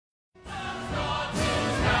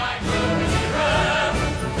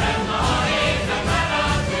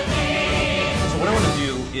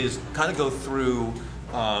is kind of go through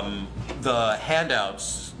the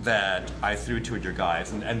handouts that I threw to your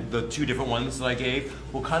guys, and the two different ones that I gave.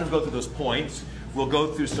 We'll kind of go through those points. We'll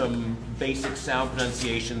go through some basic sound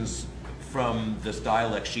pronunciations from this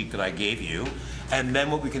dialect sheet that I gave you. And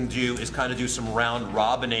then what we can do is kind of do some round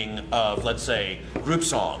robining of, let's say, group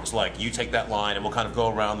songs. Like you take that line and we'll kind of go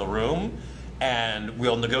around the room and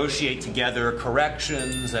we'll negotiate together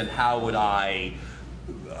corrections and how would I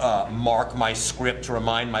mark my script to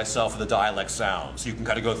remind myself of the dialect sounds. So you can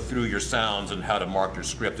kind of go through your sounds and how to mark your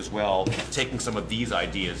script as well, taking some of these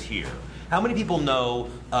ideas here. How many people know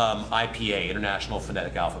IPA, International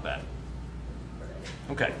Phonetic Alphabet?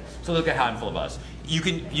 Okay, so look at a handful of us. You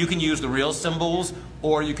can use the real symbols,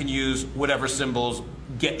 or you can use whatever symbols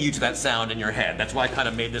get you to that sound in your head. That's why I kind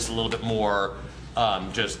of made this a little bit more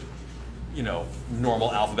just, you know,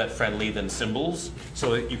 normal alphabet friendly than symbols,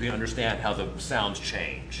 so that you can understand how the sounds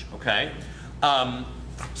change, okay?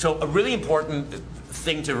 So a really important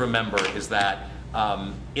thing to remember is that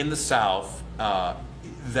in the South,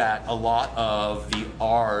 that a lot of the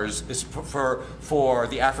R's is for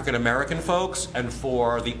the African American folks and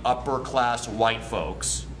for the upper class white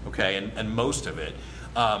folks, okay, and most of it,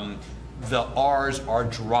 the R's are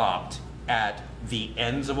dropped at the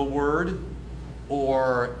ends of a word,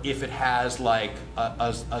 or if it has like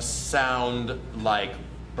a sound like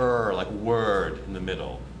like word in the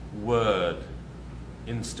middle, word,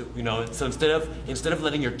 you know, so instead of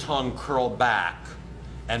letting your tongue curl back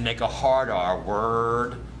and make a hard R,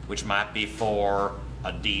 word, which might be for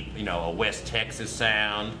a deep, you know, a West Texas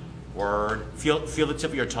sound, word. Feel the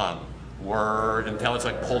tip of your tongue, word, until it's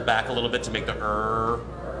like pulled back a little bit to make the R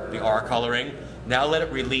coloring. Now let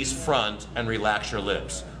it release front and relax your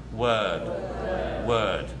lips. Word,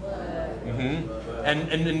 word. And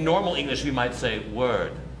in normal English we might say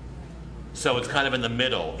word. So it's kind of in the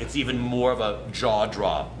middle. It's even more of a jaw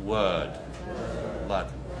drop, word. Like,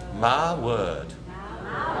 my word.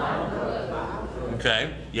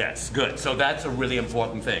 Okay, yes, good. So that's a really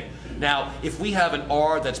important thing. Now, if we have an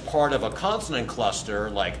R that's part of a consonant cluster,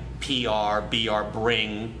 like PR, BR,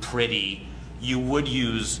 bring, pretty, you would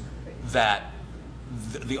use that,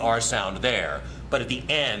 the R sound there. But at the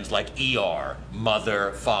end, like ER,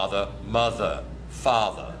 mother, father, mother,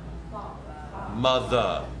 father,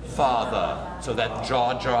 mother, father. So that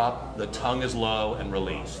jaw drop, the tongue is low and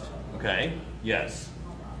released. Okay, yes.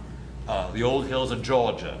 The old hills of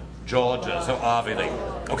Georgia, so obviously.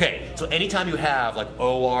 Okay, so anytime you have like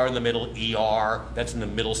OR in the middle, ER, that's in the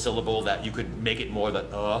middle syllable that you could make it more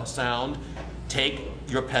the sound, take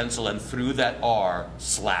your pencil and through that R,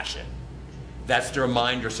 slash it. That's to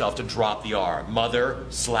remind yourself to drop the R. Mother,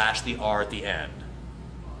 slash the R at the end.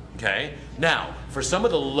 Okay? Now, for some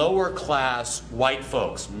of the lower class white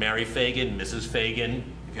folks, Mary Fagan, Mrs. Fagan,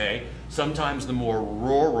 okay, sometimes the more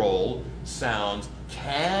rural sounds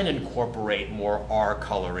can incorporate more R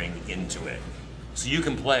coloring into it. So you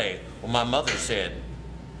can play, well, my mother said,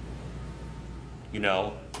 you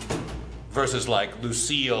know, versus like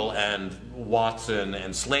Lucille and Watson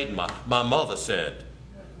and Slayton, my mother said.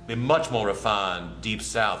 Be much more refined, deep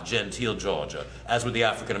south, genteel Georgia, as would the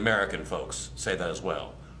African American folks say that as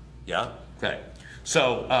well. Yeah? Okay.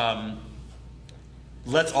 So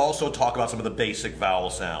let's also talk about some of the basic vowel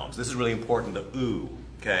sounds. This is really important, the oo,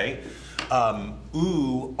 okay?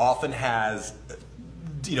 Oo often has,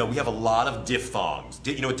 you know, we have a lot of diphthongs.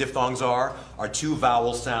 You know what diphthongs are? Are two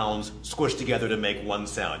vowel sounds squished together to make one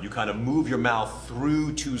sound. You kind of move your mouth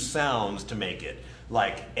through two sounds to make it.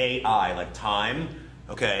 Like AI, like time.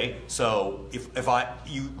 Okay, so if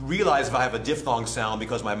you realize if I have a diphthong sound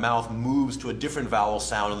because my mouth moves to a different vowel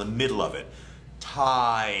sound in the middle of it.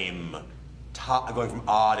 Time, going from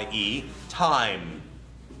A to E, time,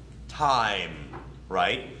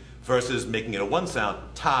 right? Versus making it a one sound,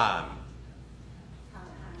 time.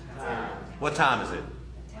 What time is it?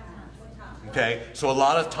 Okay, so a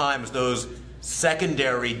lot of times those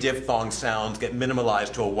secondary diphthong sounds get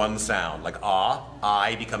minimalized to a one sound, like ah,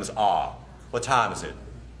 I becomes ah. What time is it?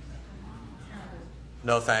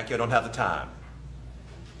 No, thank you, I don't have the time.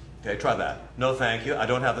 Okay, try that. No, thank you, I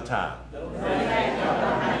don't have the time. No, thank you, I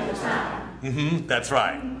don't have the time. That's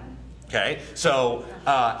right. Okay, so,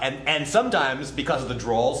 and sometimes, because of the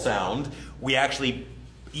drawl sound, we actually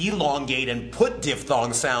elongate and put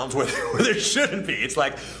diphthong sounds where there shouldn't be. It's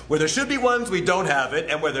like, where there should be ones, we don't have it,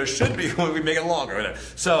 and where there should be one, we make it longer.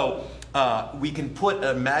 So, we can put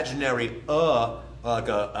an imaginary like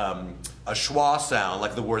a schwa sound,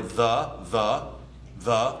 like the word the.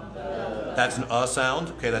 That's an sound,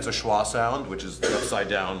 okay, that's a schwa sound, which is the upside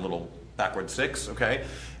down little backward six, okay?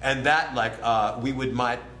 And that, like, we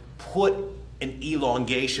might put an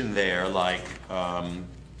elongation there, like,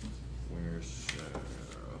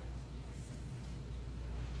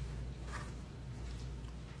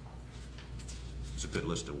 It's a good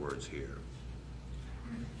list of words here.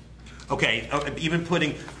 Okay, even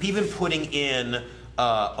putting in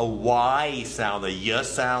a Y sound, a Y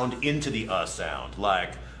sound into the sound.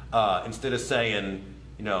 Like instead of saying,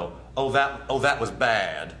 you know, oh that was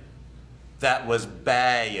bad. That was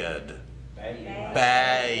bad.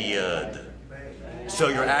 Bad. So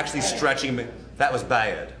you're actually stretching. That was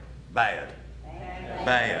bad. Bad.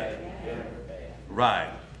 Bad.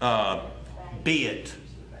 Right. Be it.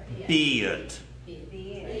 Be it.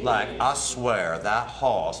 Like, I swear, that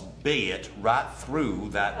horse bit right through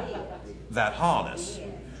that harness.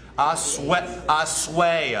 I swear.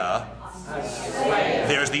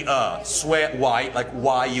 There's the swear, Y, like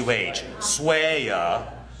Y-U-H.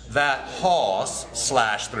 Swear that horse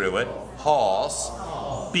slashed through it. Horse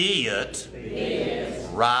bit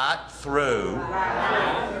right through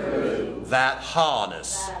that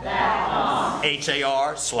harness.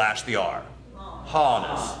 H-A-R slash the R.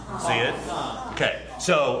 Harness. See it? Okay.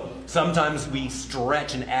 So sometimes we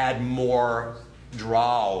stretch and add more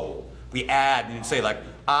drawl. We add and say like,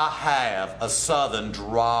 I have a southern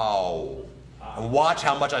drawl. And watch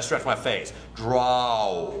how much I stretch my face.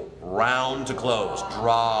 Drawl. Round to close.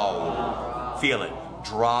 Drawl. Feel it.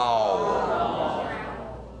 Drawl.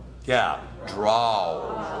 Yeah.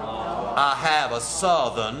 Drawl. I have a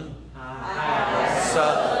southern.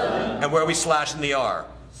 And where are we slashing the R?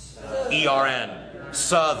 E-R-N.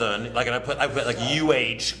 Southern, like, and I put like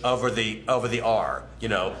U-H over the R, you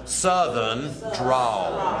know, southern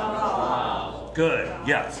drawl. Good,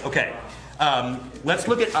 yes, okay. Let's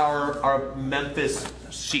look at our Memphis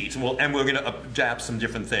sheets, and we're going to adapt some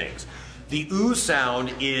different things. The oo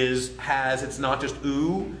sound it's not just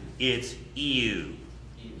oo, it's ew.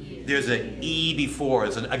 There's an E before.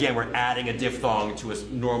 Again, we're adding a diphthong to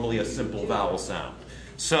normally a simple vowel sound.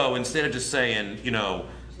 So instead of just saying, you know,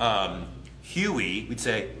 Huey, we'd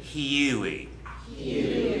say Huey.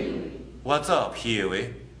 Huey. What's up,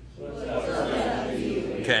 Huey? What's up,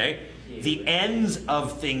 Huey? Okay. The ends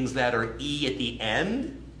of things that are E at the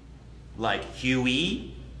end, like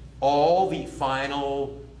Huey, all the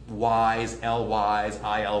final Ys, Lys,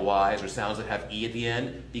 ILYs, or sounds that have E at the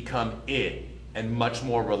end become I and much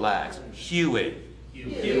more relaxed. Huey.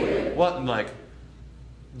 Huey. What, like,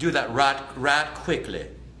 do that right quickly.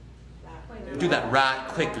 Do that right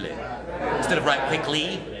quickly. Instead of right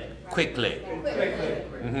quickly, quickly.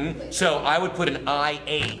 So I would put an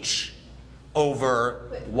IH over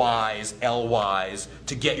Ys, Lys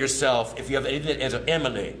to get yourself, if you have anything as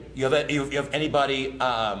Emily, you have anybody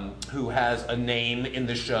who has a name in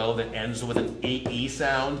the show that ends with an E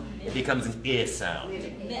sound, it becomes an I sound.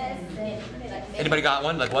 Anybody got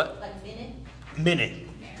one? Like what? Like Minnie.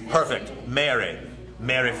 Perfect. Mary.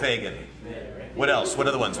 Mary Fagan. What else? What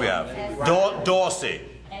other ones we have? Dorsey.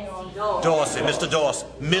 Dorsey. Mr. Dorsey.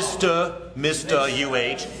 Mr.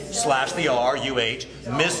 UH slash the R, UH.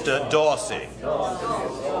 Mr. Dorsey.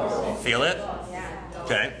 Feel it?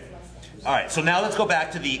 Okay. All right. So now let's go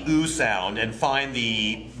back to the oo sound and find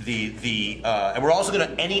and we're also going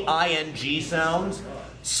to, any ing sounds,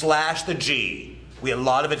 slash the G. A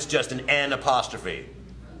lot of it's just an N apostrophe.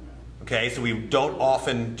 Okay. So we don't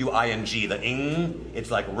often do ing. The ing, it's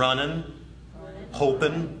like running.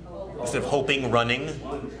 Hoping, instead of hoping, running.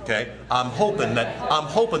 Okay, I'm hoping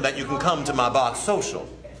that you can come to my box social.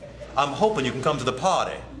 I'm hoping you can come to the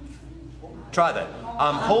party. Try that.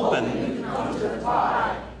 I'm hoping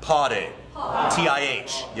party.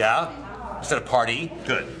 T-I-H. Yeah. Instead of party.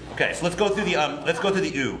 Good. Okay. So let's go through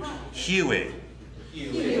the oo. Huey.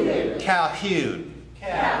 Calhoun.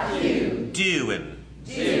 Doing.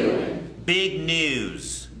 Big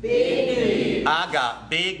news. I got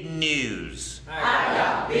big news.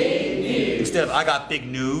 Instead of I got big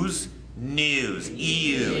news, news.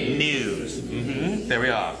 EU, news. There we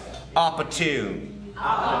are. Opportune.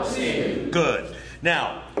 Good.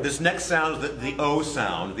 Now, this next sound is the O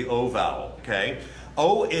sound, the O vowel, okay?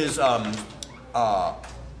 O is,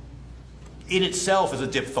 in itself is a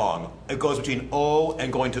diphthong. It goes between O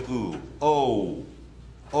and going to oo. O.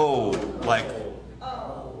 O, like,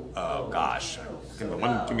 oh gosh. Give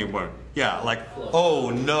me one. Yeah, like,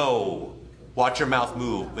 oh no. Watch your mouth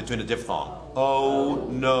move between a diphthong. Oh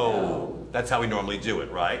no. That's how we normally do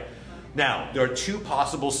it, right? Now, there are two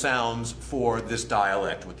possible sounds for this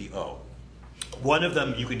dialect with the O. One of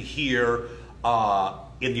them you can hear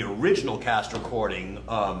in the original cast recording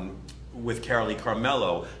with Carolee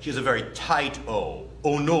Carmello. She has a very tight O.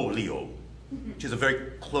 Oh no, Leo. She has a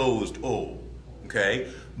very closed O.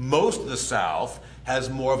 Okay? Most of the South has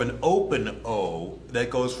more of an open O that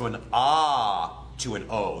goes from an ah to an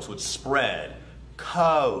O, so it's spread.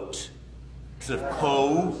 Coat. Instead of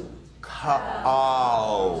co,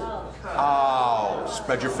 cow. Ow.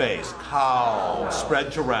 spread your face. Cow,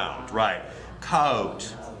 spread to round, right.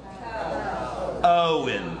 Coat.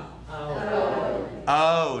 Owen.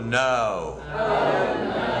 Oh no.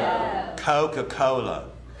 Coca-Cola.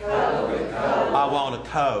 I want a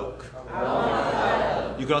Coke.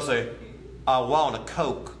 You can also say, I want a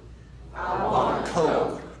Coke. I want a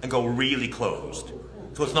Coke. And go really closed.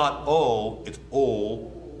 So it's not O, it's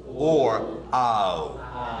O or ow.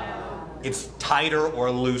 It's tighter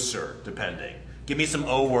or looser, depending. Give me some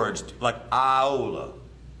O words like aula.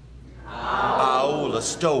 Aula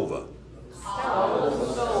stova.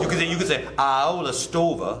 You can say aula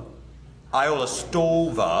stova. Aula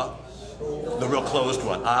stova. The real closed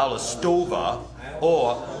one. Aula stova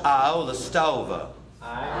or aula stova.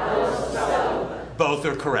 Both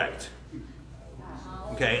are correct.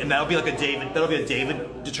 Okay, and that'll be like a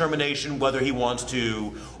David determination whether he wants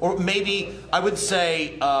to, or maybe I would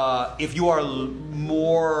say if you are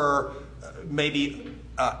more maybe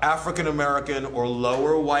African American or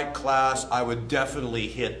lower white class, I would definitely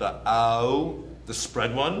hit the ow, the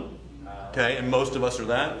spread one. Okay, and most of us are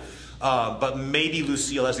that. But maybe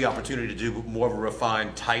Lucille has the opportunity to do more of a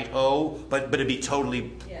refined tight O, but it'd be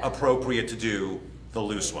totally appropriate to do the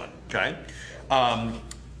loose one. Okay,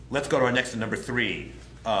 let's go to our next, number 3.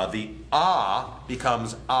 The ah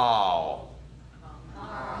becomes ow.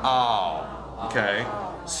 Ow. Okay?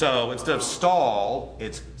 So instead of stall,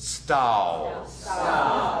 it's stow.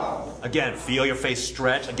 Again, feel your face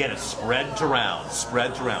stretch. Again, it's spread to round.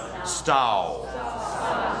 Spread to round. Stow.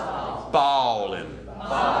 Ballin'.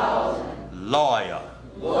 Lawyer.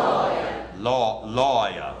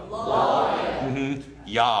 Lawyer.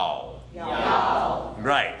 Y'all.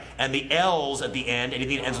 Right. And the L's at the end,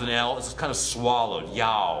 anything that ends with an L, it's kind of swallowed.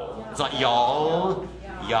 Yow. It's not y'all.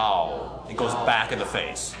 Yow. It goes back in the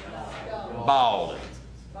face. Ballin'.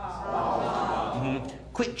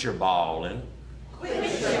 Quit your ballin'.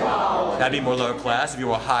 That'd be more lower class. If you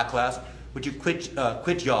were high class, would you quit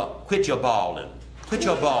your ballin'? Quit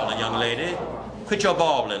your ballin', young lady. Quit your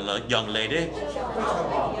ballin', young lady.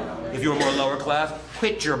 If you were more lower class,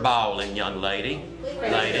 quit your ballin', young lady.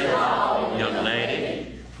 Young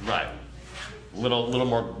lady. Right. Little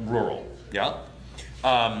more rural. Yeah?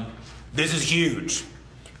 This is huge.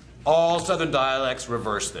 All Southern dialects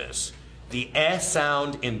reverse this. The S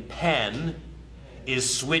sound in pen is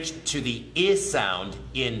switched to the I sound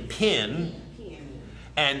in pin,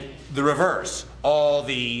 and the reverse. All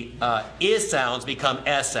the I sounds become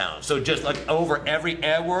S sounds. So just like over every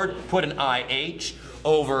E word, put an IH.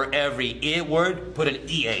 Over every I word, put an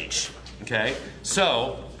EH. Okay?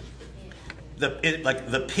 So,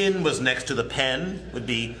 the pin was next to the pen would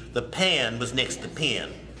be the pan was next to the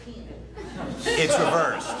pen. It's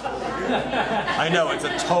reversed. I know, it's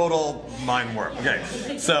a total mind warp. Okay,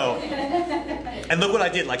 so, and look what I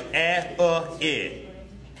did, like I.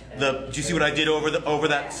 Do you see what I did over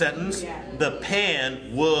that sentence? The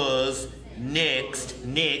pan was next.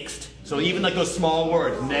 So even like those small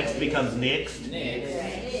words, next becomes next.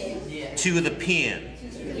 To the pen.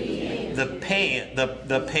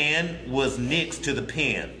 The pan was next to the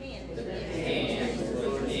pen.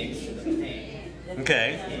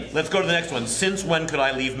 Okay, let's go to the next one. Since when could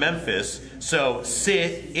I leave Memphis? So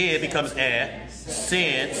it becomes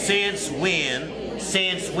since when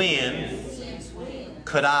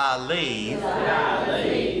could I leave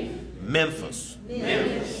Memphis?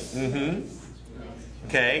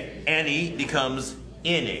 Okay, any becomes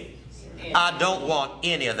any. I don't want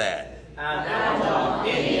any of that.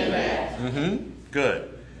 Good.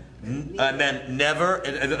 And then never,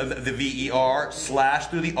 the V-E-R slash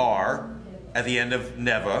through the R at the end of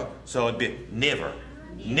never. So it'd be never.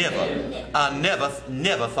 I never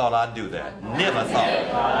thought I'd do that. Never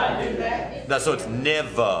thought. So it's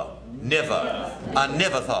never. I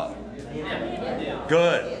never thought.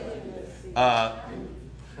 Good.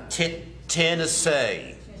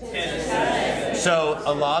 Tennessee. So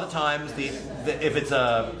a lot of times, if it's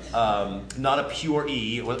not a pure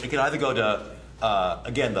E, it can either go to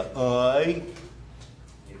again the I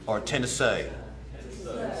or Tennessee.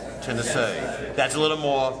 That's a little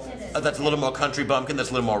more. That's a little more country bumpkin. That's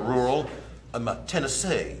a little more rural.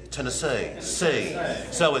 Tennessee. Say.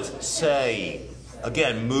 So it's say.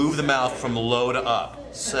 Again, move the mouth from low to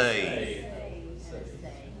up. Say.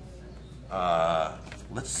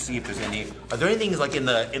 Let's see if there's any. Are there any things like in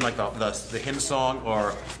the hymn song,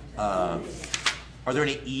 or are there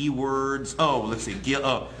any E words? Oh, let's see.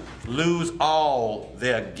 Lose all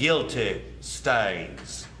their guilty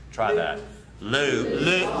stains. Try that.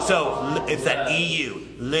 Lose. So it's that EU.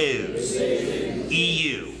 Lose.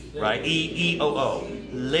 EU. Right. E-O-O.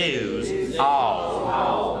 Lose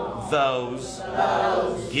all Those.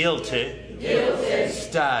 Guilty.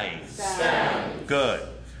 Stay. Good.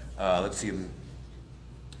 Let's see.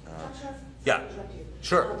 Yeah.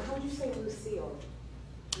 Sure. How do you say Lucille?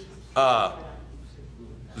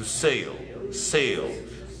 Lucille. Sail.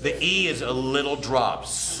 The E is a little drop.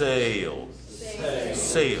 Sail.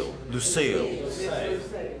 Sail. Lucille.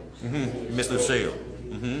 Miss Lucille.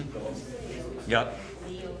 Yep.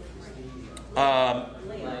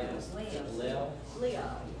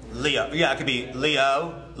 Leo. Yeah, it could be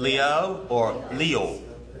Leo, or Leo.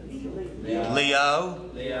 Leo,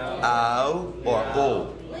 O, or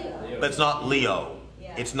O. But it's not Leo.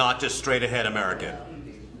 It's not just straight ahead American.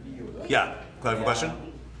 Yeah, question?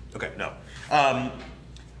 Okay, no.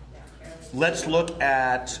 Let's look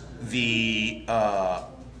at the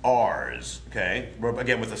R's, okay?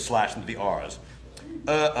 Again, with a slash into the R's.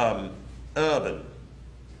 Urban.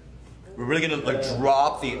 We're really gonna like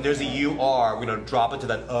drop there's a UR, we're gonna drop it to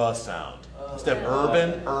that sound. Instead of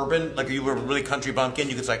urban, like you were really country bumpkin,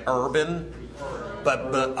 you could say urban,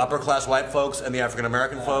 but upper class white folks and the African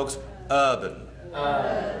American folks, urban.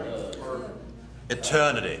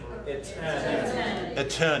 Eternity.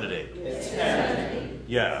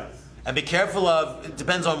 Yeah. And be careful of, it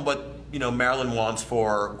depends on what, Maryland wants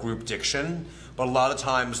for group diction, but a lot of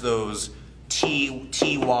times those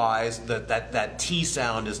TYs, that T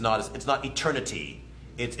sound is not, it's not eternity,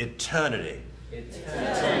 it's eternity.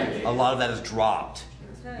 A lot of that is dropped,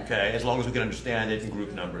 okay, as long as we can understand it in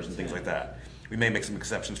group numbers and things like that. We may make some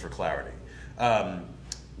exceptions for clarity. Mr.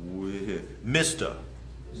 Or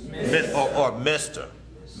Mr.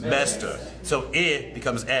 Mr. So it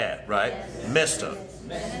becomes right? Mr.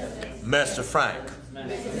 Mr. Frank.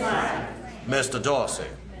 Mr. Dorsey.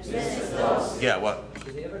 Yeah, what?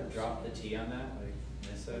 Did they ever drop the T on that? Like,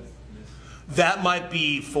 Missa? That might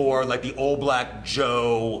be for like the old black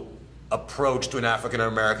Joe approach to an African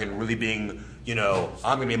American really being, I'm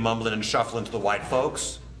going to be mumbling and shuffling to the white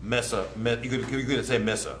folks. Missa. You could say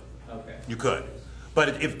Missa. Okay. You could.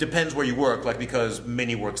 But it depends where you work, like because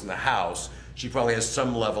Minnie works in the house, she probably has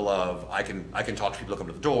some level of, I can talk to people that come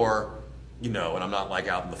to the door, and I'm not like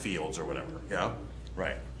out in the fields or whatever, yeah?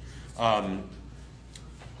 Right.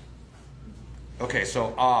 Okay,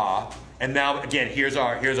 so and now again, here's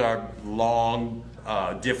our long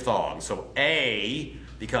diphthong. So A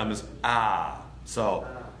becomes So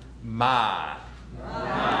my,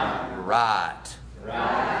 right,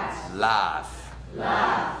 life.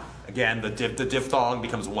 Again, the diphthong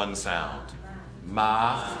becomes one sound.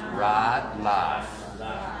 My, right, life.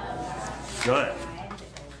 Good.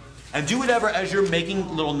 And do whatever as you're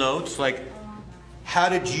making little notes, like, how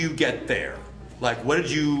did you get there? Like,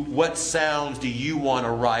 what sounds do you want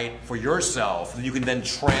to write for yourself that you can then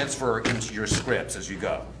transfer into your scripts as you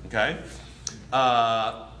go, okay?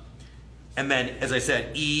 And then, as I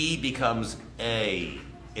said, E becomes A.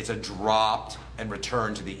 It's a dropped and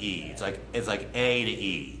return to the E. It's like A to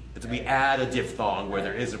E. We add a diphthong where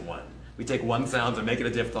there isn't one. We take one sound and make it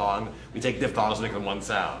a diphthong. We take diphthongs and make them one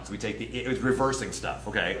sound. So we take it's reversing stuff,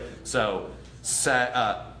 okay? So,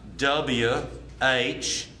 W,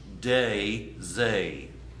 H, D, Z.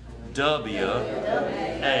 W,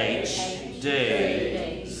 H,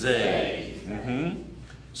 D, Z.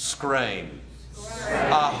 Scream.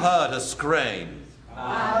 I heard a scream.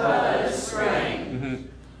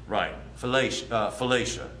 Right.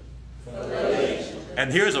 Felicia. And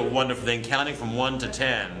here's a wonderful thing. Counting from 1 to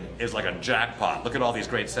 10 is like a jackpot. Look at all these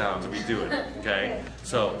great sounds that we do it. Okay?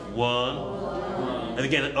 So 1. And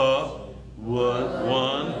again,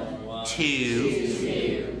 1,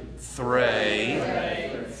 2, 3,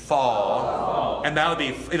 4. And that would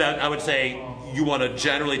be, I would say, you want to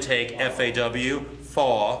generally take FAW,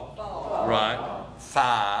 4, right?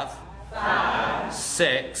 5,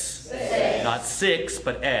 6, not 6,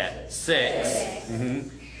 but 6.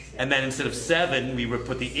 And then instead of 7, we would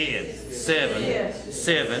put the in. 7,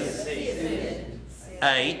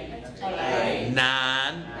 8,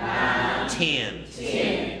 9, 10.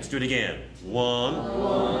 Let's do it again.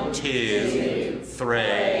 1, 2,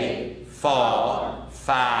 3, 4,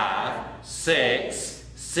 5, 6,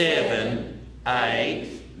 7,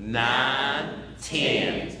 8, 9,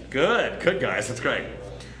 10. Good guys, that's great.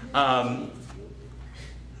 Let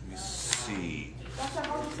me see. Doctor,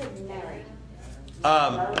 how do you say married?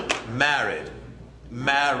 Married.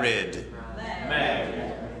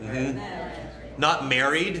 Not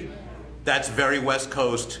married. That's very West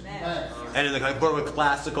Coast. And in the more of a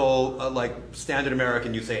classical, like standard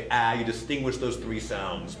American, you say you distinguish those three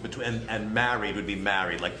sounds between, and married would be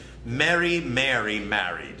married. Like Mary,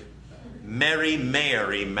 married. Mary,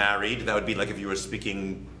 married. That would be like if you were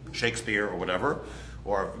speaking Shakespeare or whatever,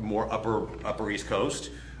 or more upper East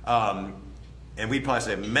Coast. And we probably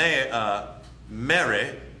say Mary,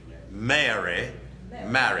 married. Married.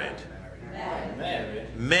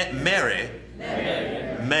 Mary, married.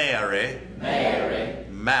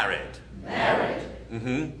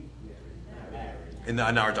 In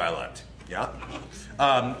our dialect, yeah.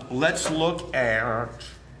 Let's look at.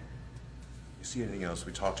 You see anything else?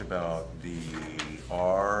 We talked about the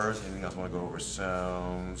R's. Anything else? Want to go over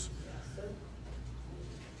sounds?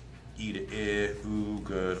 E to I, ooh,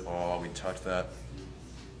 good. Oh, we touched that.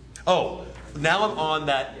 Oh, now I'm on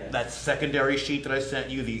that secondary sheet that I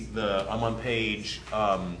sent you. I'm on page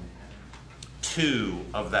 2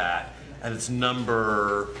 of that, and it's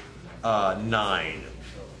number 9.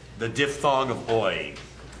 The diphthong of oi.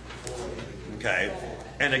 Okay,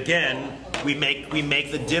 and again, we make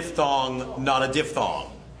the diphthong not a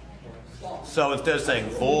diphthong. So instead of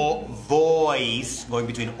saying voice, going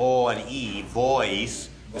between o and e, voice,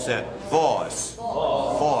 we say voice.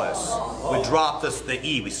 Voice. We drop the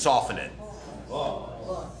e, we soften it.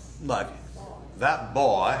 Like, that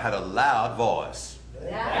boy had a loud voice.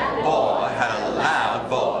 Boy had a loud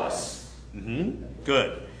voice.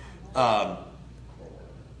 Good.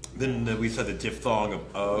 Then we said the diphthong of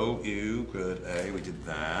O, U, good, A, we did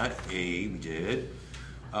that. A, we did.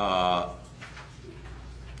 Oh,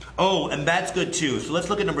 and that's good too. So let's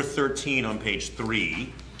look at number 13 on page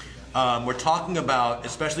 3. We're talking about,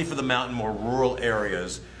 especially for the mountain, more rural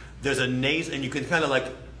areas, there's a nasal, and you can kind of like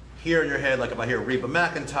hear in your head, like if I hear Reba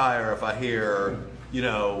McEntire, if I hear, you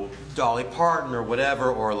know, Dolly Parton or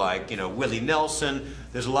whatever, or like, you know, Willie Nelson,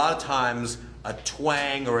 there's a lot of times a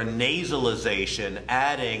twang or a nasalization,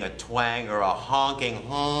 adding a twang or a honking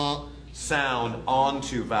sound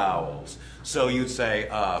onto vowels. So you'd say,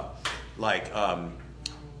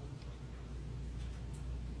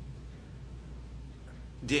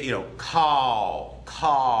 you know, call.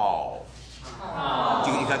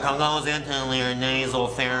 You got consonant nasal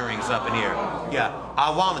pharynx up in here. Yeah,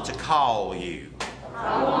 I wanted to call you.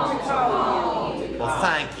 Well,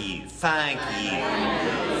 thank you.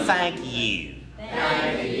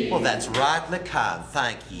 Well, that's right, Lacan.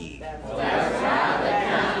 Thank you.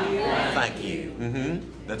 Thank you.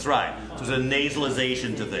 That's right. So there's a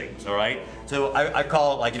nasalization to things, all right? So I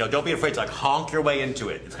call it, like, you know, don't be afraid to like honk your way into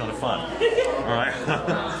it. It's kind of fun. All right?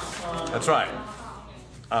 That's right.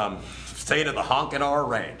 Staying at the honk in our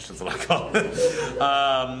ranch. That's what I call it.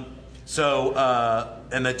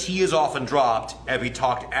 And the T is often dropped if we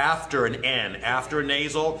talked after an N, after a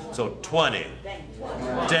nasal. So 20.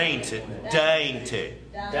 Dainty.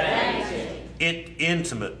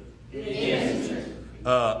 Intimate.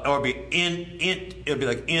 Or it'd be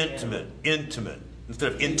like intimate.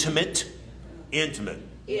 Instead of intimate.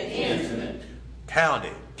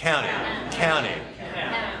 County.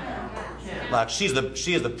 Like she is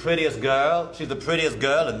the prettiest girl. She's the prettiest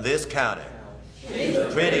girl in this county. She's the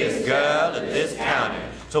prettiest girl in this county.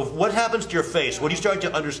 So what happens to your face? What do you start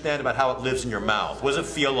to understand about how it lives in your mouth? What does it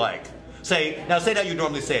feel like? Say it how you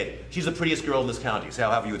normally say it. She's the prettiest girl in this county. Say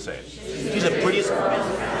however you would say it. She's the prettiest.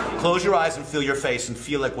 Close your eyes and feel your face and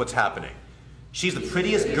feel like what's happening. She's the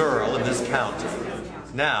prettiest girl in this county.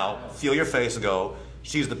 Now, feel your face and go,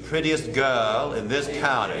 she's the prettiest girl in this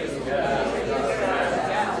county.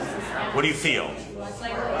 What do you feel?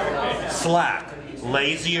 Slack.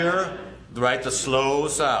 Lazier, right? The slow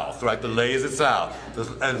south, right? The lazy south.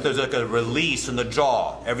 And there's like a release in the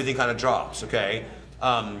jaw. Everything kind of drops, okay?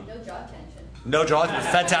 No jaw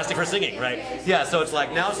tension. Fantastic for singing, right? Yeah, so it's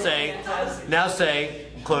like, now say,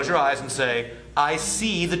 close your eyes and say, I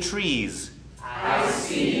see the trees. I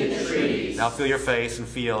see the trees. Now feel your face and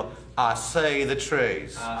feel, I say the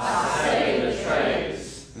trees. I say the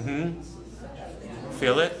trees.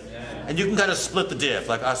 Feel it? And you can kind of split the diff,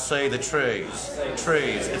 like I say the trees.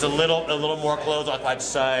 Trees. It's a little more close, like I'd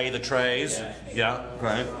say the trees. Yeah,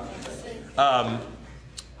 right.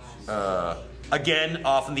 Again,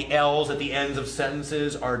 often the L's at the ends of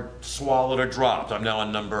sentences are swallowed or dropped. I'm now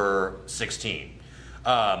on number 16.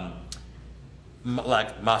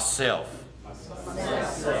 Like myself.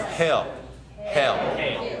 Help.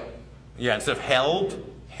 Yeah, instead of help.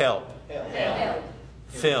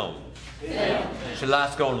 Film. She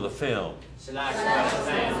likes going to the film.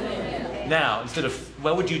 Now, instead of,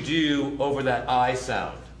 what would you do over that I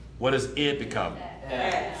sound? What does it become?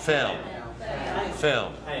 Film.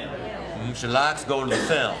 She likes going to the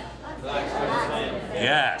film.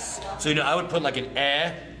 Yes. So, you know, I would put like an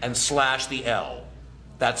eh and slash the L.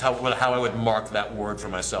 That's how I would mark that word for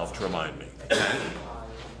myself to remind me. Okay?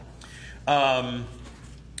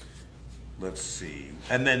 Let's see.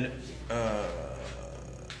 And then,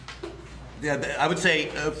 Yeah, I would say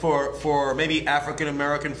for maybe African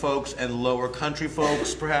American folks and lower country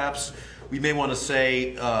folks, perhaps we may want to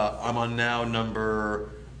say I'm on now number.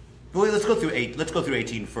 Well, let's go through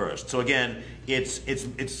 18 first. So again,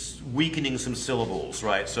 it's weakening some syllables,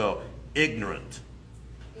 right? So ignorant,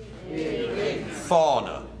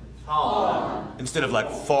 fauna. Instead of like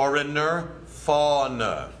foreigner,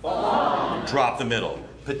 fauna. Drop the middle.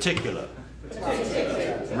 Particular.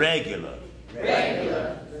 Regular.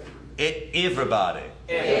 Everybody.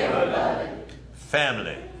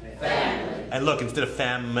 Family. And look, instead of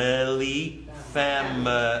family,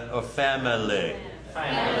 family.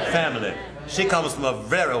 She comes from a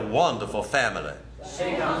very wonderful family.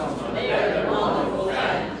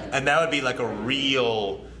 And that would be like a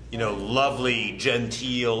real, you know, lovely,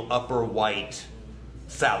 genteel, upper white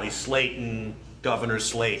Sally Slayton, Governor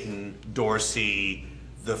Slayton, Dorsey,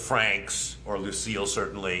 the Franks, or Lucille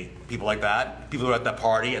certainly, people like that. People who are at that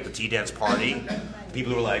party, at the tea dance party.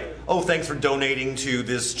 People who are like, oh, thanks for donating to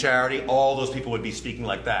this charity. All those people would be speaking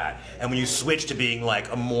like that. And when you switch to being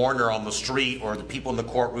like a mourner on the street or the people in the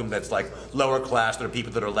courtroom that's like lower class, that are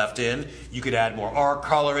people that are left in, you could add more R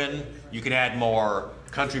color in, you could add more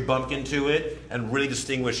country bumpkin to it, and really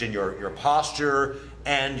distinguish in your posture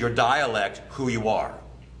and your dialect who you are.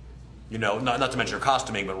 You know, not to mention your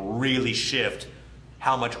costuming, but really shift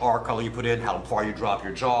how much R color you put in, how far you drop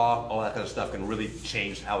your jaw, all that kind of stuff can really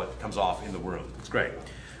change how it comes off in the room. It's great.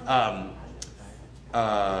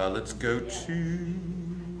 Let's go to...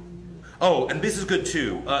 Oh, and this is good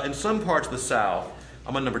too. In some parts of the South,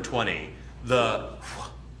 I'm on number 20, the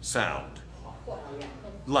sound.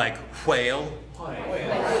 Like whale,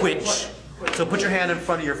 which. So put your hand in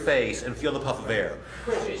front of your face and feel the puff of air.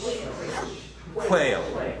 Whale,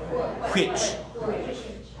 which.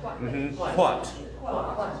 What?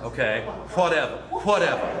 Okay, whatever.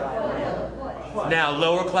 Now,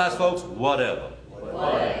 lower class folks, whatever.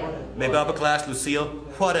 Maybe upper class, Lucille,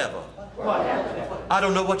 whatever. I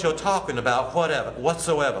don't know what you're talking about, whatever,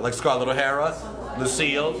 whatsoever. Like Scarlett O'Hara,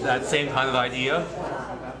 Lucille, that same kind of idea.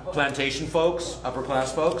 Plantation folks, upper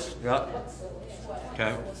class folks, yeah.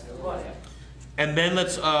 Okay. And then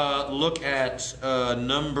let's look at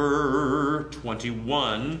number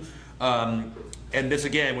 21. And this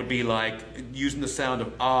again would be like using the sound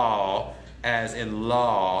of ah as in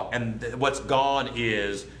law, and what's gone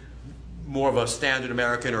is more of a standard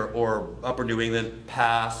American or upper New England,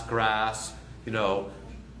 pass, grass, you know,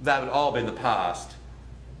 that would all be in the past.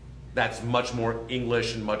 That's much more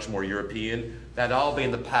English and much more European. That'd all be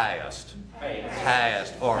in the past.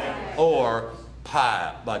 Past or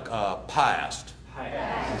past.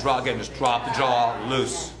 Again, just drop the jaw,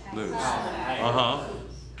 loose.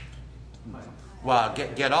 Wow,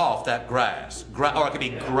 get off that grass. Or it could be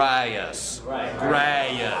grass.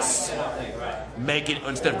 Make it,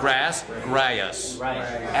 instead of grass, grass.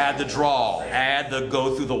 Add the draw. Add the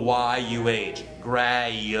go through the Y-U-H.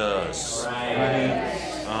 Grass.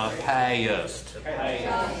 Past.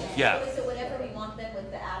 Yeah. So whatever we want then with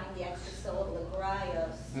the adding the extra syllable, the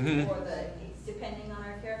grass, or the, depending on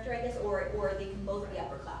our character, I guess, or they can both be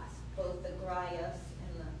upper class. Both the grass.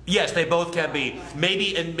 Yes, they both can be.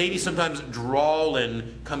 Maybe sometimes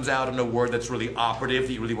drawlin comes out in a word that's really operative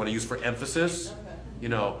that you really want to use for emphasis. Okay. You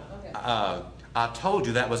know, okay. I told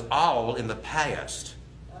you that was all in the past.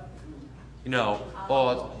 Okay. You know,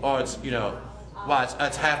 or it's, you know, why it's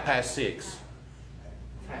 6:30.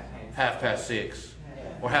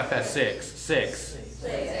 6:30. Or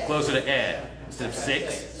 6:30. Closer to ed. Instead of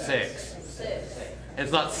 6.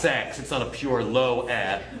 It's not sex, it's not a pure low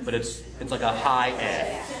ed, but it's like a high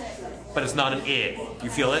ed. But it's not an id. You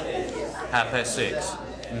feel it?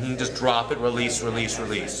 6:30. Just drop it, release.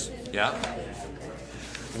 Yeah?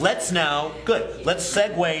 Let's now, good. Let's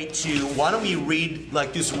segue to, why don't we read,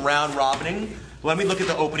 like do some round robining? Let me look at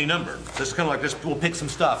the opening number. Just kind of like, we'll pick some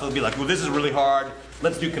stuff. It'll be like, well, this is really hard.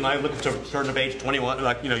 Let's do, can I look to turn to page 21?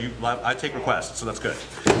 Like, you know, I take requests, so that's good.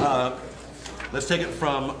 Let's take it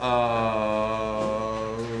from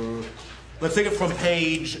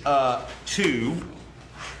page 2,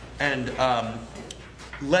 and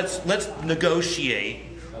let's negotiate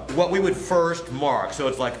what we would first mark. So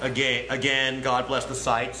it's like again, God bless the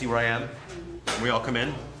site. See where I am? Can we all come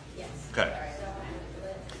in? Yes. Okay.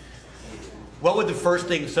 What would the first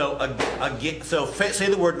thing? So say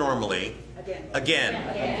the word normally.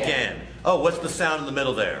 Again. Oh, what's the sound in the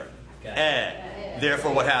middle there?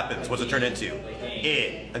 Therefore, what happens? What's it turn into?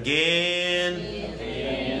 It. Again.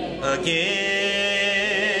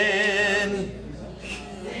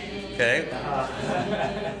 Okay.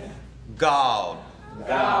 God.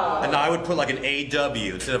 And I would put like an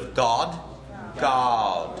AW instead of God.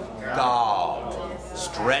 God.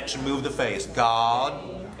 Stretch and move the face. God.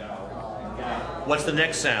 What's the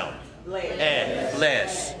next sound?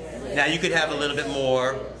 Bless. Now you could have a little bit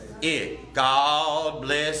more. God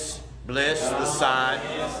bless. Bless the side.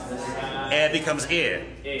 Becomes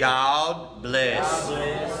God bless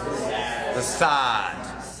the side.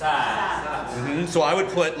 So I would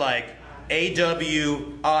put like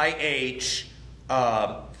AWIH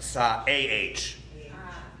AH.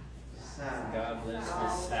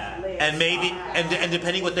 And maybe, and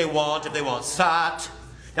depending what they want, if they want sat.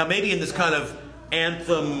 Now maybe in this kind of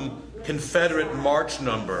anthem Confederate march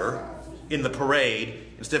number in the parade,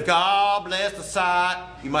 instead of God bless the sight,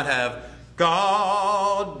 you might have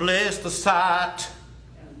God bless the sight.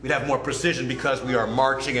 We'd have more precision because we are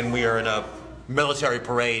marching and we are in a military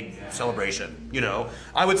parade celebration, you know.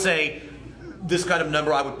 I would say this kind of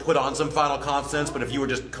number I would put on some final consonants, but if you were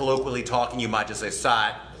just colloquially talking, you might just say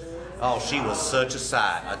sight. Oh, she was such a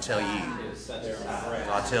sight, I tell you.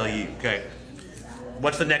 I'll tell you. Okay.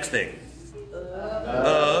 What's the next thing?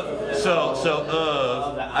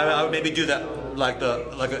 I would maybe do that like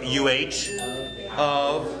a UH.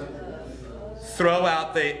 Throw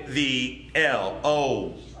out the L.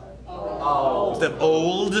 Old. Instead of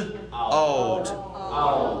old.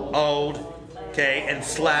 Okay, and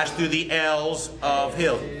slash through the L's of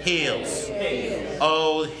hills.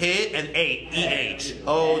 Old hill and EH.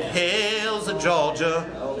 Old hills of Georgia.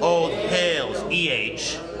 Old hills,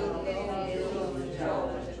 EH.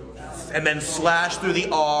 And then slash through the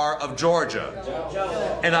R of Georgia.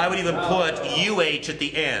 And I would even put UH at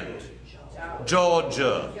the end.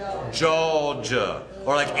 Georgia.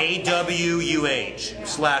 Or like AWUH.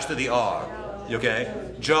 Slash through the R. You okay?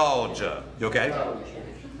 Georgia. You okay?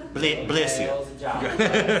 Bless you.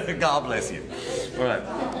 God bless you. All right.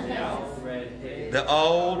 The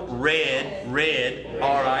old red,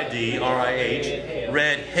 R-I-D, R-I-H,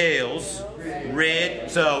 red hills,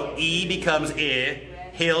 red, so E becomes I,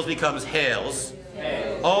 hills becomes hills.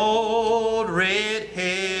 Old red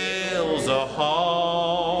hills are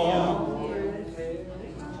home.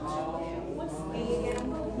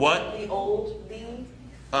 What? The old B?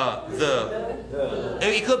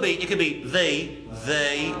 It could be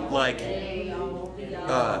they, like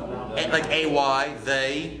AY,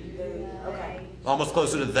 they. Almost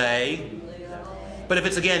closer to they. But if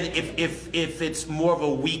it's again, if it's more of a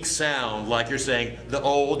weak sound, like you're saying the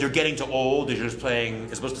old, you're getting to old, you're just playing,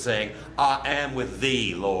 it's supposed to saying, I am with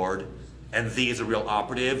thee, Lord, and thee is a real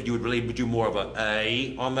operative, you would really do more of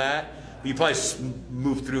a on that. But you probably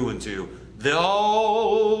move through into the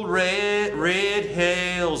old red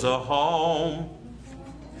hills are home.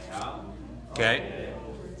 Okay?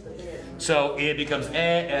 So it becomes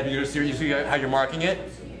and you see how you're marking it?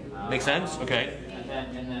 Make sense? Okay.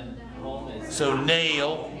 And then home is so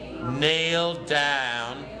nail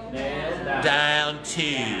down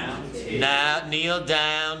to. Now kneel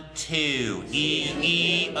down to.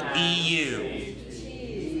 EU.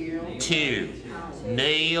 To.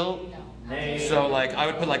 Nail. So like I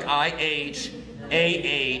would put like IH,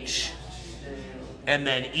 AH, and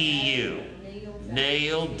then EU.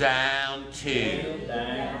 Nail down to.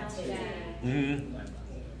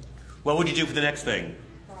 What would you do for the next thing?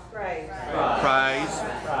 Prize.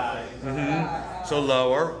 So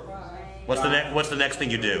lower. What's the next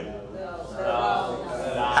thing you do?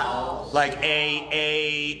 Like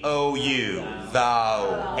A-O-U.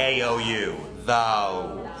 Thou. A-O-U.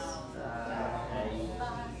 Thou.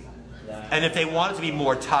 And if they want it to be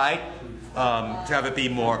more tight, to have it be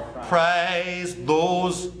more praise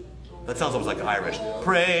those. That sounds almost like Irish.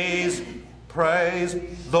 Praise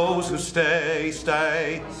those who stay.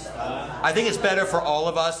 I think it's better for all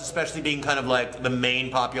of us, especially being kind of like the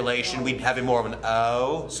main population, we'd have more of an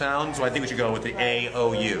O sound, so I think we should go with the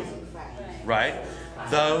A-O-U. Right?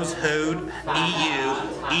 Those who'd,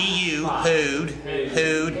 EU, who'd,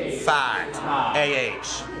 fight,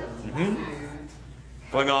 A-H.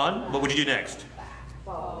 Going on, what would you do next?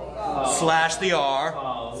 Slash the R,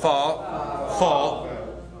 fall.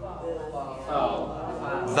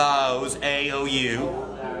 Those, A-O-U.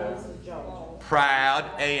 Proud,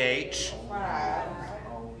 A-H.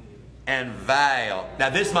 And vale. Now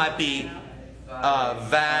this might be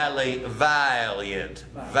valiant.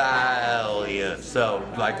 So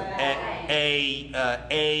like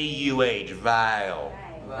A-U-H, vile.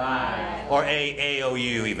 Or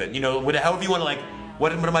A-O-U even. You know, however you want to like,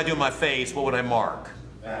 what am I doing with my face? What would I mark?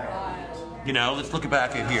 You know, let's look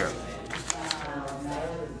back at here.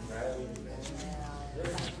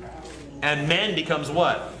 And men becomes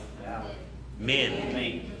what?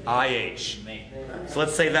 Min. I-H. So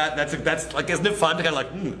let's say that's like, isn't it fun to kind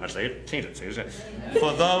of like, I say it, change it.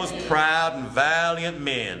 For those proud and valiant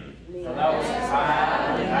men. For those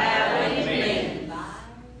fine and married men.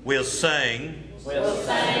 We'll sing. We'll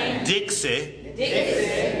sing. Dixie.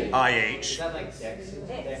 Dixie. IH. Is that like Dixie?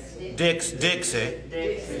 Dixie.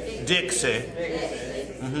 Dixie. Dixie.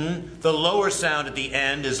 The lower sound at the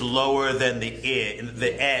end is lower than the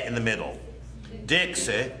I, in the middle.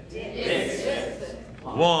 Dixie.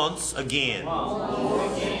 Once again.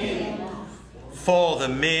 For the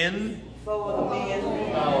men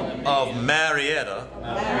of Marietta.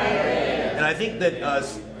 And I think that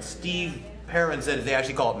Steve Perrin said they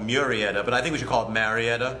actually call it Murrieta, but I think we should call it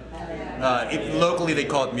Marietta. Locally they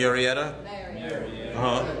call it Murrieta.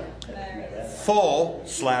 For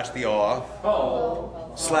 / the R.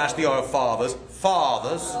 / the R fathers.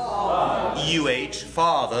 Fathers. UH.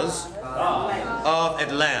 Fathers. Of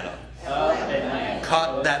Atlanta.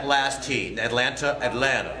 Cut that last T. Atlanta.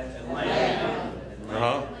 Atlanta.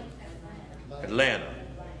 Atlanta.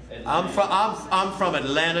 I'm from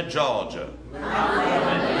Atlanta, Georgia.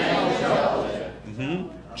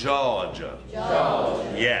 Georgia.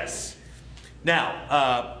 Yes.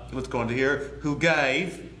 Now, let's go into here. Who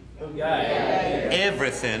gave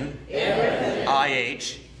everything.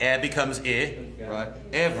 IH. Add becomes I. Right.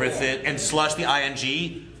 Everything. And / the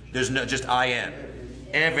ing. There's no just IN.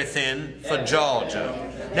 Everything for Georgia.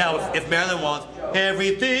 Now, if Maryland wants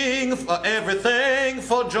everything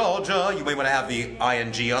for Georgia, you may want to have the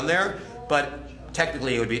ing on there, but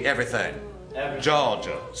technically it would be everything.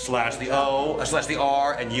 Georgia / the O / the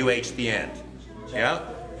R and UH at the end. Yeah.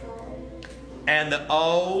 And the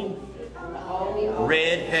old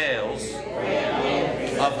red hills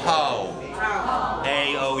of home.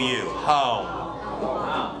 AOU.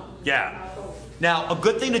 Home. Yeah. Now, a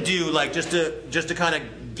good thing to do, like just to kind of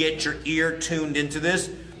get your ear tuned into this.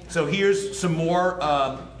 So here's some more.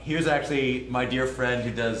 Here's actually my dear friend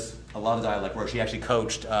who does a lot of dialect work. She actually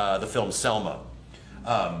coached the film Selma,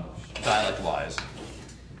 dialect-wise.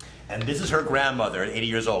 And this is her grandmother at 80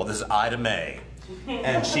 years old. This is Ida Mae.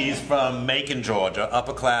 And she's from Macon, Georgia,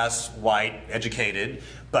 upper class, white, educated,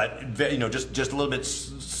 but just a little bit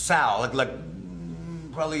south, like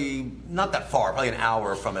probably not that far, probably an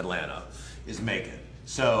hour from Atlanta is Macon.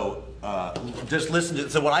 So just listen to.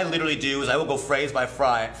 So what I literally do is I will go phrase by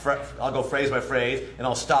phrase. I'll go phrase by phrase, and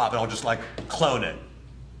I'll stop and I'll just like clone it.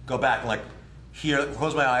 Go back and like here,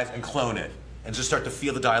 close my eyes and clone it, and just start to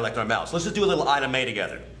feel the dialect in our mouth. So let's just do a little Ida Mae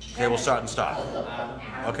together. Okay, we'll start and stop.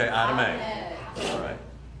 Okay, Ida Mae. All right.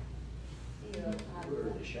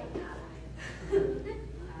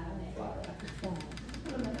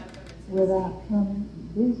 Without coming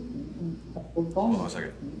visiting. Hold on a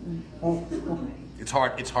second. It's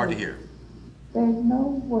hard to hear. There's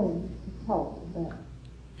no way to talk about.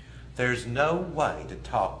 There's no way to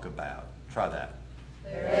talk about. Try that.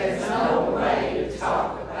 There's no way to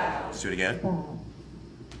talk about. Let's do it again.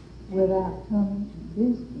 Without coming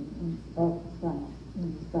visiting outside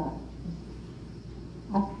in the side.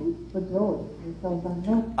 I think for Georgia because I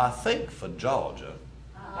know. I think for Georgia.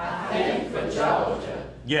 I think for Georgia.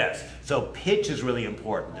 Yes. So pitch is really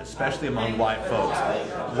important, especially among white folks.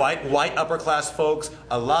 White upper class folks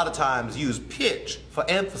a lot of times use pitch for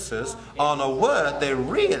emphasis on a word they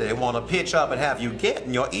really want to pitch up and have you get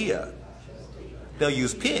in your ear. They'll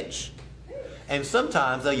use pitch. And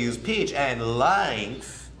sometimes they'll use pitch and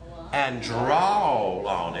length and drawl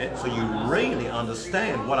on it so you really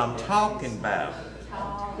understand what I'm talking about.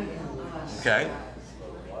 Okay?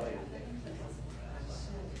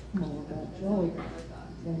 More about Georgia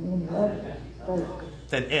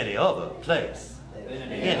than any other state.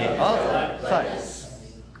 Than any other place.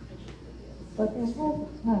 But there was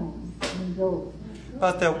a time in Georgia.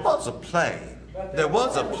 But there was a plane. There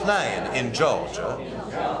was a plane in Georgia.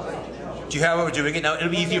 Do you have what we're doing it? Now, it'll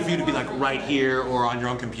be easier for you to be like right here or on your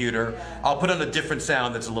own computer. I'll put on a different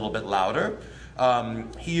sound that's a little bit louder.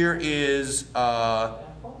 Here is...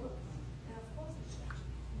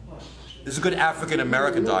 this is a good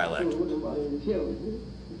African-American dialect.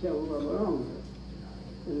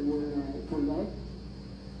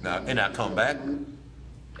 Now, and I come back.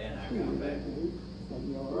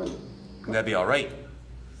 That'd be all right.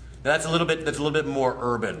 Now, that's a little bit more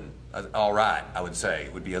urban. All right, I would say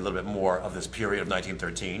it would be a little bit more of this period of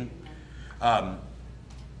 1913. Let's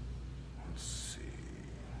see.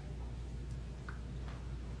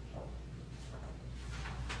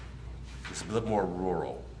 It's a bit more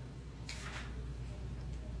rural.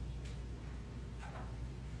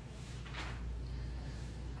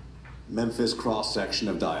 Memphis cross-section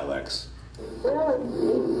of dialects. Well, it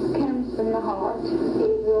comes from the heart. It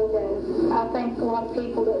really does. I think a lot of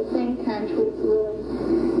people that sing country really,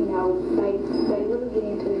 they really get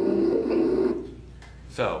into the music.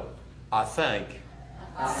 So, I think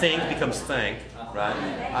Think becomes think, right?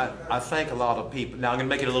 I think a lot of people, now I'm going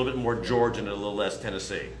to make it a little bit more Georgian and a little less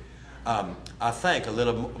Tennessee. I think a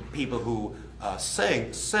little people who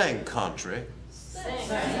sing country,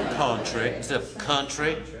 instead of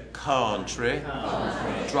country,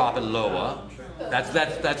 drop it lower.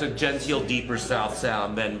 That's a genteel, deeper South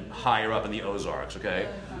sound than higher up in the Ozarks, okay?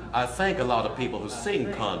 I think a lot of people who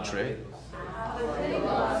sing country,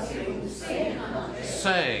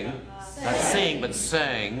 sing, not sing, but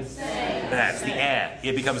sing, that's the eh.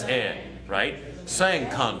 It becomes eh, right? Sing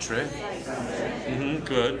country.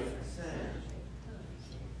 Good.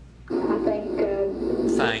 I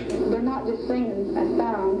think they're not just singing a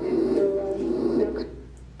song.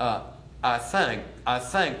 I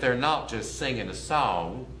think they're not just singing a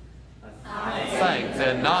song. I think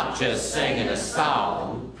they're not just singing a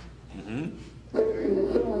song. The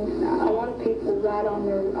feelings. A lot of people write on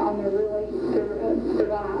their lives.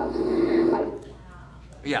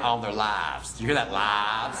 Yeah, on their lives. Do you hear that?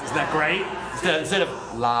 Lives. Isn't that great? Instead of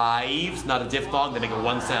lives, not a diphthong, they make it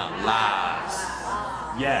one sound. Lives.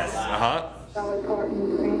 Yes. Dolly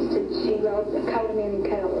Parton, for instance, she wrote the Coat of Many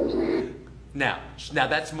Colors. Now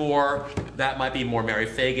that's more. That might be more Mary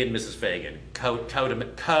Fagan, Mrs. Fagan. Coat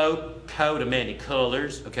of many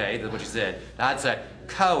colors. Okay, that's what she said. I'd say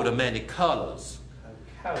coat of many colors.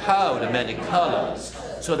 Coat of many colors.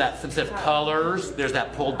 So that instead of colors, there's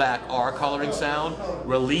that pulled back R coloring sound.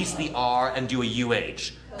 Release the R and do a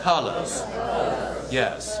UH. Colors.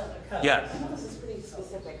 Yes. Yeah. This is pretty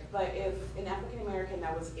specific, but if an African American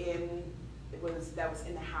that was in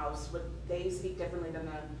the house, would they speak differently than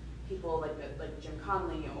the people like Jim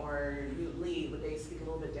Conley or Newt Lee? Would they speak a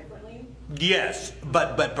little bit differently? Yes,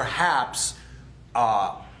 but perhaps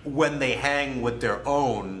when they hang with their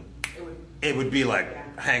own, it would be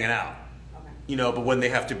like hanging out. Okay. You know, but when they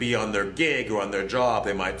have to be on their gig or on their job,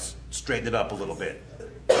 they might straighten it up a little bit,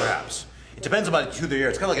 perhaps. It depends on who they are.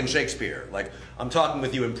 It's kind of like in Shakespeare. Like, I'm talking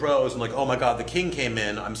with you in prose, and like, oh my God, the king came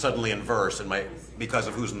in, I'm suddenly in verse because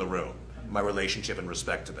of who's in the room, my relationship and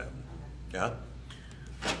respect to them. Yeah?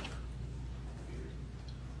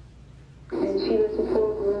 And she was a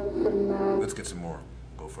forward from... Let's get some more.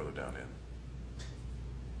 Go further down in.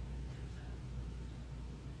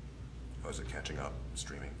 Oh, is it catching up?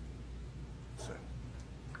 Streaming? So.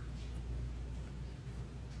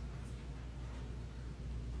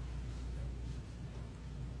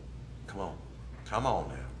 Come on. Come on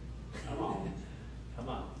now. Come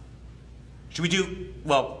on. Should we do,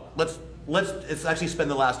 well, let's actually spend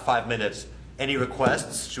the last 5 minutes. Any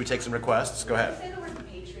requests? Should we take some requests? Go ahead. Say the word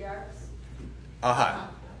patriarchs.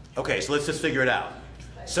 Okay, so let's just figure it out.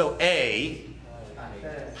 So A,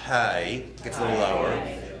 pay, gets a little lower.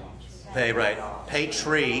 Pay, right. Pay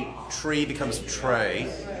tree becomes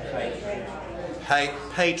tray.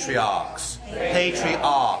 Patriarchs,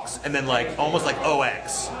 and then like, almost like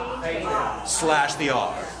OX, slash the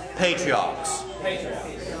R. Patriarchs.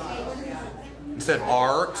 Instead of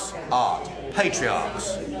arcs,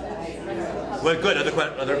 patriarchs. Well, good,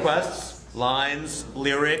 other requests? Lines,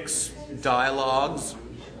 lyrics, dialogues?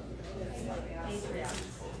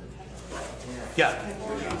 Yeah.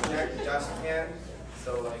 Dustpan,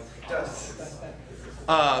 so like dust.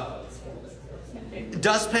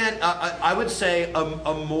 Dustpan, I would say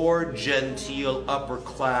a more genteel, upper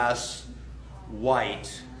class,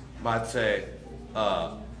 white, might say,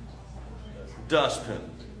 dustpan.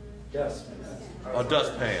 Dustpan. A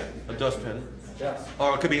dustpan.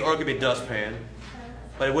 Or it could be dustpan.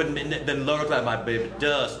 But it wouldn't, then lower class might be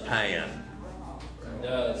dustpan.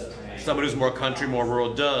 Someone who's more country, more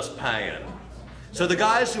rural, dustpan. So the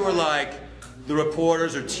guys who are like, the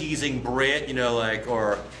reporters are teasing Brit, you know, like,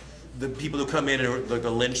 or the people who come in and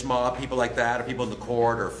the lynch mob, people like that, or people in the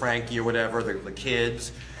court, or Frankie or whatever, the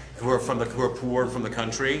kids who are poor from the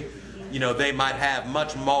country, you know, they might have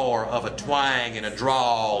much more of a twang and a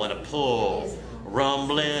drawl and a pull,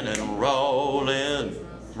 rumbling and rolling,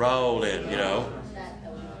 you know.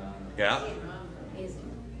 Yeah.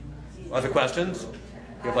 Other questions?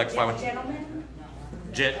 You have like 5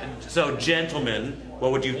 Gentlemen. So gentlemen,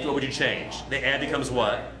 what would you change? The and becomes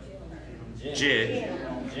what?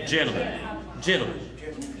 Gentlemen.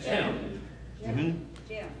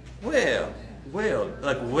 Well,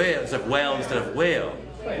 like well, it's like well instead of well.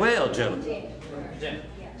 Well, gentlemen.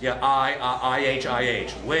 Yeah,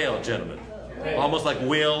 I-H, well, gentlemen. Almost like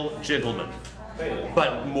will, gentlemen.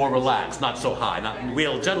 But more relaxed, not so high. Not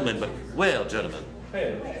will, gentlemen, but well, gentlemen.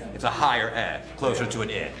 It's a higher eh, closer to an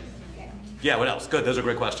I. Yeah, what else? Good, those are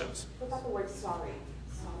great questions. What about the word sorry?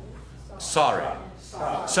 Sorry.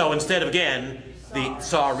 So instead of, again, the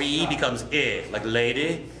sorry becomes I, like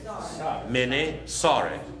lady. Many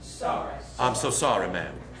sorry. I'm so sorry,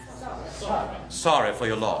 ma'am. Sorry for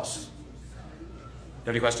your loss. You have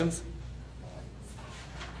any questions?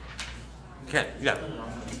 Okay, yeah.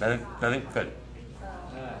 Nothing? Good.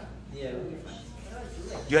 Yeah.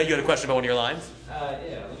 You had a question about one of your lines?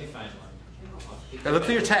 Yeah, let me find one. Now look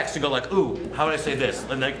through your text and go like, ooh, how would I say this?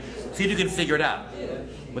 And like, see if you can figure it out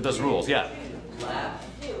with those rules. Yeah.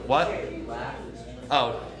 What?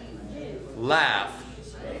 Oh, laugh.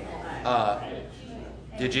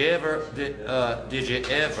 Did you ever,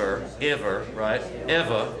 right?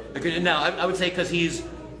 Ever. Now, I would say because he's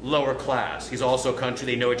lower class. He's also country.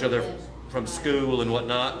 They know each other from school and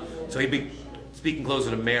whatnot. So he'd be speaking closer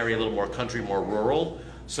to Mary, a little more country, more rural.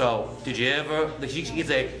 So, did you ever, you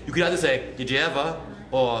could either say, did you ever,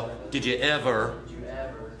 or did you ever,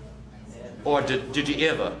 or did you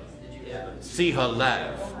ever see her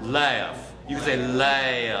laugh. You could say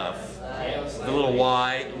laugh. The little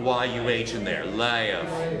Y-U-H in there, laugh.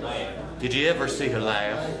 Did you ever see her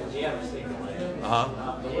laugh?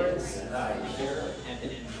 The words pure and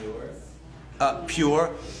endure.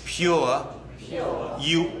 Pure,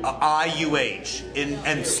 I-U-H,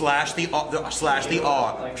 and slash the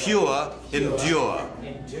R. Pure, endure.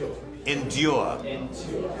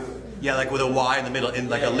 Yeah, like with a Y in the middle, in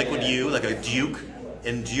like a liquid U, like a duke.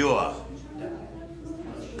 Endure.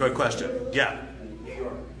 Good question. Yeah.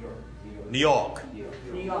 New York.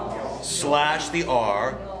 Slash the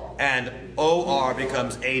R, and O-R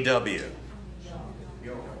becomes A-W.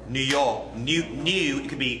 New York. New, it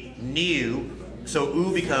could be new, so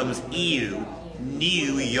U becomes EU.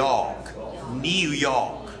 New York. New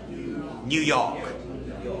York. New York.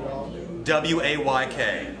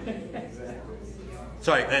 W-A-Y-K.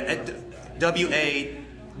 Sorry,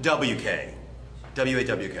 W-A-W-K.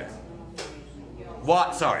 W-A-W-K.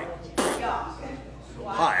 What? Sorry.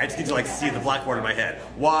 Hi, I just need to like see the blackboard in my head.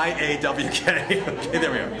 Y-A-W-K. Okay,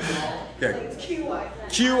 there we go. Okay.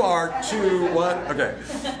 Q-R-2 what? Okay.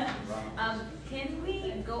 Can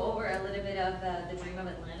we go over a little bit of the Dream of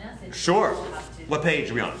Atlanta? Since Sure. we'll have to What page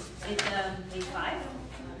are we on? It's page 5.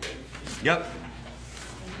 Yep.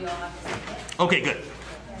 We all have to see it. Okay, good.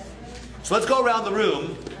 So let's go around the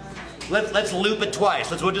room. Let's loop it twice.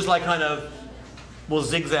 We'll just like kind of, we'll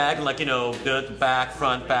zigzag and like, you know, back,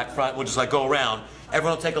 front. We'll just like go around.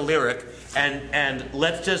 Everyone will take a lyric and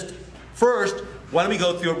let's just, first, why don't we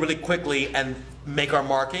go through it really quickly and make our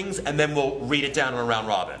markings, and then we'll read it down in a round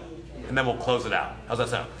robin. And then we'll close it out. How's that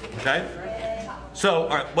sound? Okay? So, all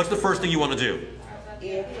right, what's the first thing you want to do?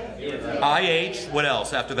 I-H, what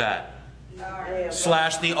else after that?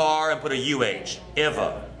 Slash the R and put a U-H.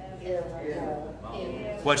 Eva.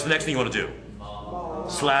 What's the next thing you want to do?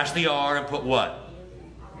 Slash the R and put what?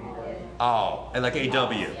 Oh, and like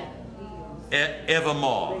A-W.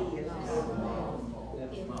 Evermore.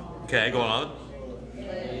 Okay, go on.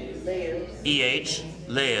 E-H,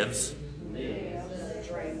 lives.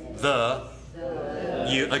 The,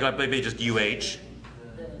 U, like maybe just U-H.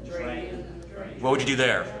 What would you do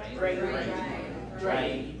there?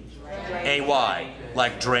 A-Y,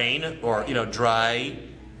 like drain, or, you know, dry.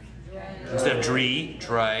 Instead of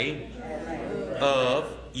dry. Of,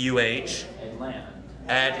 U-H.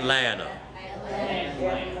 Atlanta.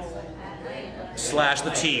 Slash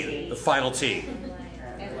the T, the final T.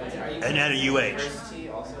 And add a UH.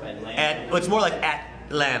 Well, it's more like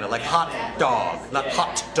Atlanta, like hot dog. Not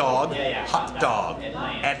hot dog, hot dog.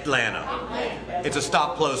 Atlanta. It's a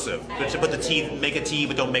stop plosive. Put the T, make a T,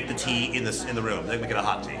 but don't make the T in the room. They make it a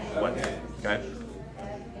hot T. Okay?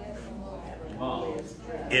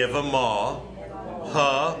 Evermore.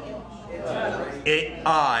 Huh.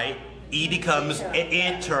 E becomes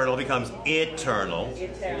eternal,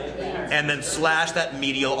 and then slash that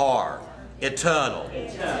medial R. Eternal.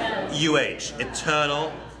 UH.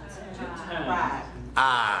 Eternal.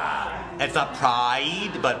 It's not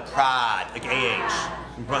pride, but pride, like AH.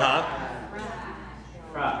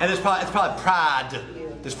 And it's probably pride.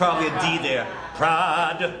 There's probably a D there.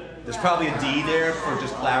 Pride. There's probably a D there for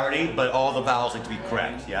just clarity, but all the vowels need to be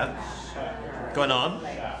correct, yeah? Going on?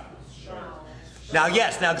 Now,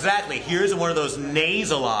 yes, now exactly. Here's one of those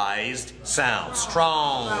nasalized sounds.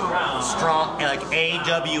 Strong. Like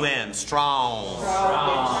A-W-N. Strong.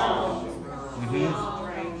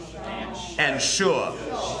 And sure.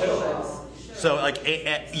 So like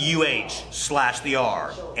U-H, slash the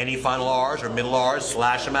R. Any final R's or middle R's,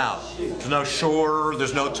 slash them out. There's no sure,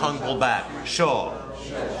 there's no tongue pulled back. Sure.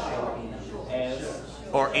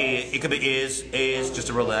 Or it could be is, just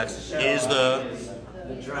to relax. Is the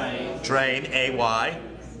drain, A-Y,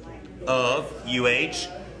 of, U-H,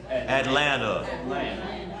 Atlanta,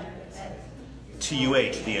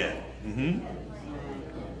 T-U-H at the end.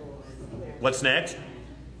 What's next?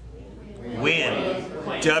 Win.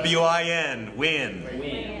 W-I-N.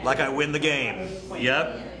 Win. Like I win the game.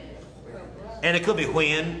 Yep. And it could be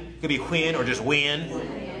when. It could be when or just win.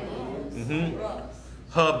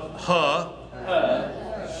 Huh.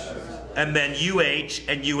 And then UH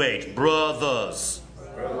and UH. Brothers.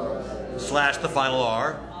 Slash the final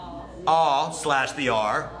R. Ah slash the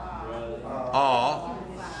R. Ah.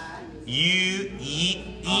 EU.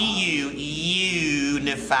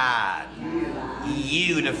 Unified.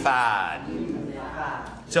 Unified.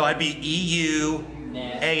 So I'd be EU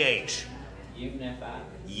AH. Unified.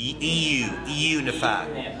 EU. Unified.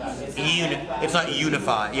 It's not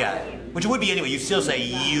unified. Yeah. Which it would be anyway. You still say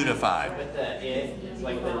unified. With the it's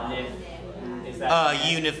like the nif. Is that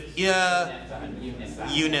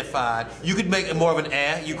unified. You could make it more of an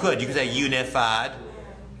eh. You could say unified.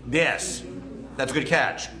 Yes. That's a good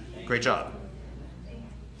catch. Great job.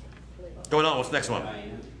 Going on, what's the next one?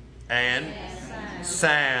 And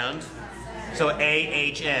sound. So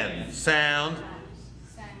AHN. Sound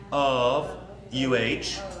of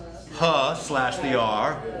UH. Huh slash the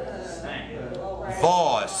R.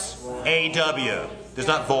 Voice. AW. There's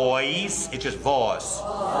not voice, it's just voice.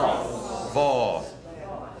 Vol.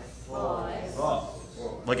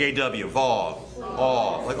 Like AW. Vol.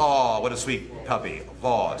 Aw. Like aw, what a sweet puppy.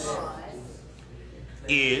 Voice.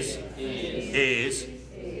 Is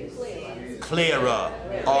clearer.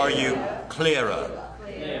 Are you clearer?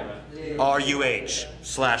 RUH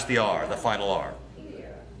slash the R, the final R.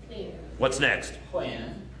 What's next?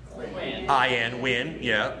 IN, win,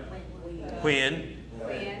 yeah. When.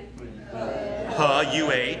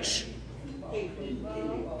 UH.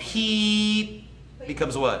 P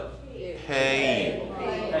becomes what? Pay.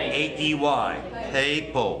 AEY.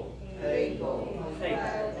 People.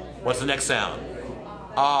 What's the next sound?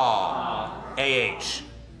 Ah. AH.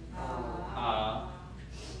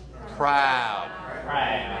 Proud.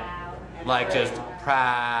 Like just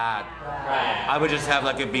proud. I would just have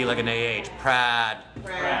like it be like an AH. Proud.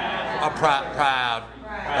 Proud.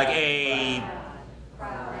 Like a.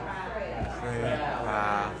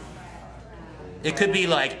 It could be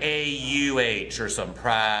like AUH or some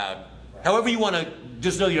proud. However you want to,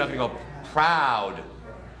 just know you're not going to go proud.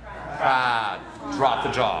 Proud. Drop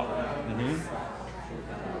the jaw.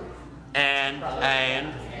 And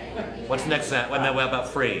what's the next sound? What about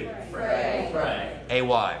free?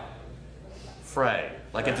 AY. Fray.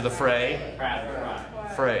 Like into the fray.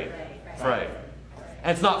 Fray. Fray.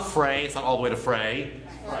 And it's not fray, it's not all the way to fray,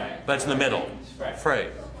 but it's in the middle. Fray.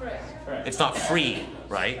 It's not free,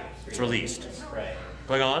 right? It's released.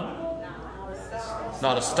 Going on?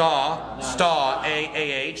 Not a star. Star,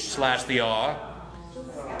 A-A-H slash the R.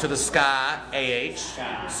 To the sky, A-H.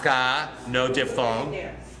 Sky, no diphthong.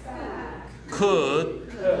 Could,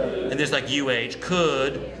 and there's like UH,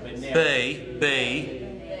 could,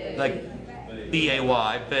 be, like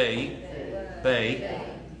B-A-Y, be,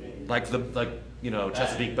 like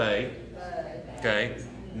Chesapeake Bay. Okay.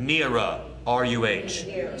 Nearer, R-U-H,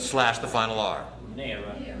 slash the final R.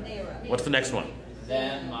 What's the next one?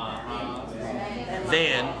 Then,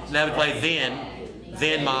 now we play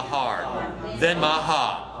then my heart. Then my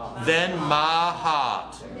heart. Then my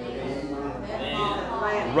heart.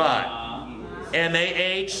 Right.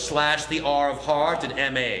 M-A-H slash the R of heart and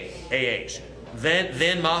M-A-A-H.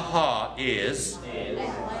 Then my heart is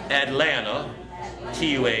Atlanta,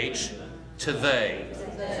 T-U-H, to they.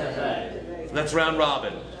 Let's round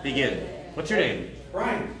robin. Begin. What's your name?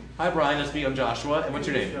 Brian. Hi, Brian. Nice to meet you. I'm Joshua. And what's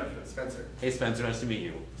your name? Spencer. Hey, Spencer. Nice to meet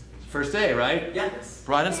you. First day, right? Yes.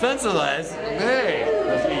 Brian and Spencer, guys. Hey.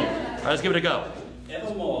 Nice to meet you. All right, let's give it a go.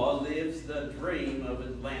 Evermore lives the dream of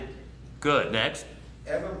Atlanta. Good. Next.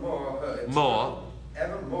 Evermore her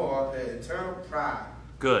eternal pride.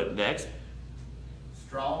 Good. Next.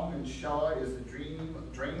 Strong and sure is the dream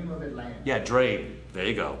of Atlanta. Yeah, dream. There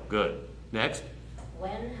you go. Good. Next.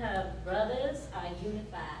 When her brothers are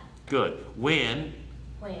unified. Good. When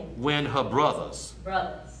her brothers.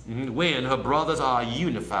 When her brothers are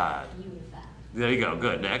unified. There you go.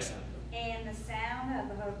 Good. Next. And the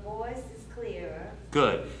sound of her voice is clearer.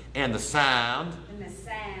 Good. And the sound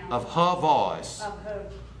of her voice. Of her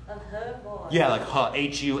voice. Yeah, like her.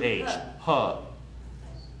 H-U-H. Her.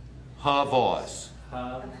 Her voice.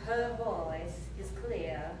 Of her voice is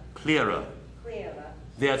Clearer.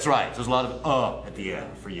 That's right. So there's a lot of at the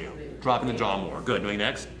end for you. Dropping the jaw more. Good. Doing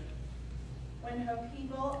next. When her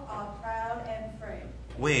people are proud and free.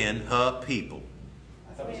 When her people.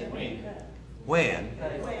 I thought we said when. When?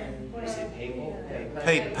 We said people.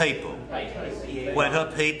 People. When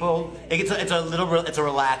her people. It's a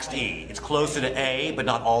relaxed E. It's closer to A, but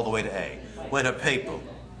not all the way to A. When her people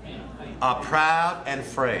are proud and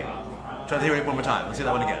free. Try to hear it one more time. Let's see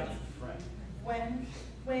that one again.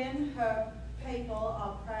 When her people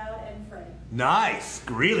are proud and free. Nice.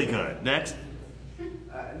 Really good. Next.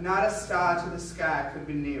 Not a star to the sky could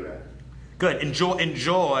be nearer. Good.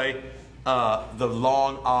 Enjoy the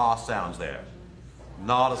long ah sounds there.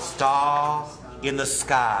 Not a star in the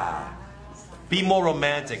sky. Be more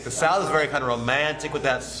romantic. The South is very kind of romantic with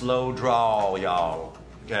that slow drawl, y'all.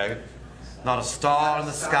 Okay? Not a star in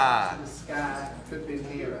the sky. The sky could be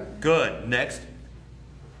nearer. Good. Next.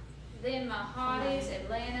 Then my heart is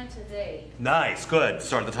Atlanta today. Nice. Good.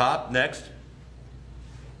 Start at the top. Next.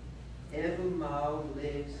 Evermore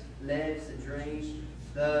lives the dream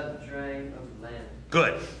of Atlanta.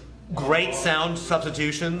 Good. Great sound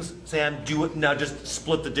substitutions. Sam, do it now. Just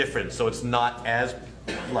split the difference so it's not as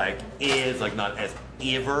like is, like not as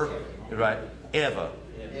ever, right? Ever.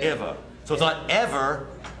 So it's not ever,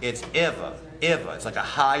 it's ever. It's like a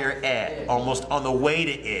higher e, almost on the way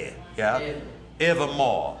to e. Yeah?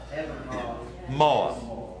 Evermore. More.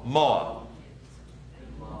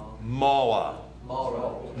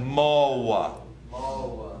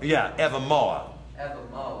 Yeah, evermore.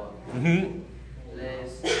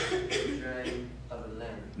 Lives the dream of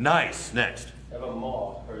Atlanta. Nice. Next.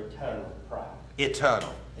 Evermore, her eternal pride.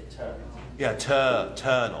 Eternal. Yeah,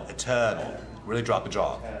 eternal. Really drop the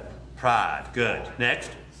jaw. Pride. Good.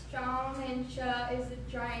 Next. Strong and sure is the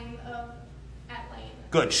dream of Atlanta.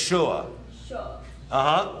 Good. Sure.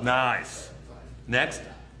 Nice. Next.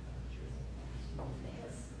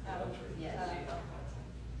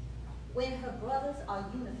 When her brothers are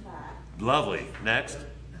unified. Lovely. Next.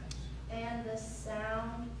 And the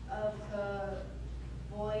sound of her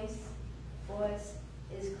voice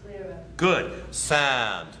is clearer. Good.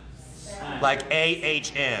 Sound. Like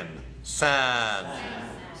A-H-N. Sound.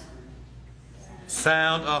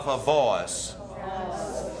 Sound of a voice.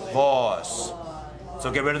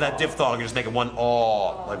 So get rid of that diphthong and just make it one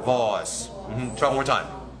aw, like voice. Try one more time.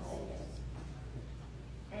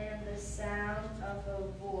 And the sound of her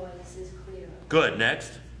voice is clearer. Good.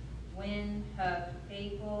 Next. When her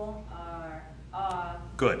people are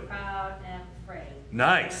Good. proud and free.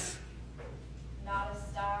 Nice. Not a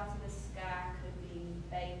star to the sky could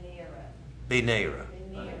Be nearer.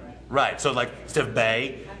 Right. So like instead of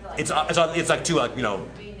bay, it's like two like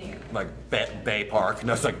like Bay Park.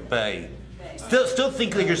 No, it's like bay. Still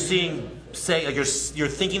think that you're you're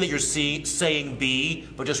thinking that you're saying B,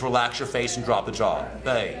 but just relax your face and drop the jaw.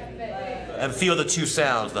 Bay. And feel the two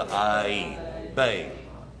sounds, the I, bay.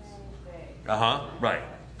 Right.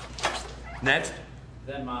 Next.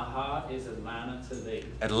 Then my heart is Atlanta to thee.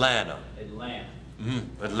 Atlanta.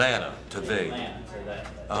 Atlanta to thee. Atlanta to that.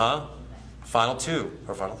 Final two,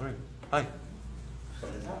 or final three. Hi.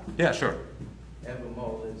 Yeah, sure.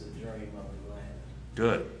 Evermore lives the dream of Atlanta.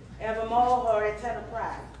 Good. Evermore her eternal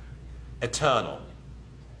pride. Eternal.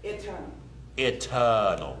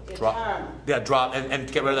 Eternal. Drop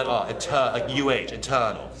and get rid of that like UH,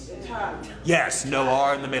 eternal. Yes, no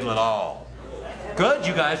R in the middle at all. Good,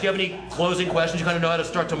 you guys. Do you have any closing questions? You kind of know how to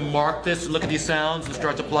start to mark this, look at these sounds, and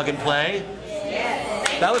start to plug and play?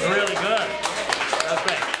 Yes. That was really good. That was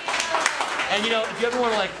great. And if you ever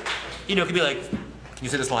want to it could be like, can you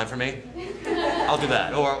say this line for me? I'll do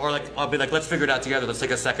that. Or like, I'll be like, let's figure it out together. Let's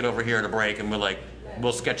take a second over here and a break, and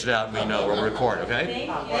we'll sketch it out and we'll record, okay?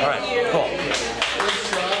 All right, cool.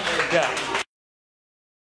 Yeah.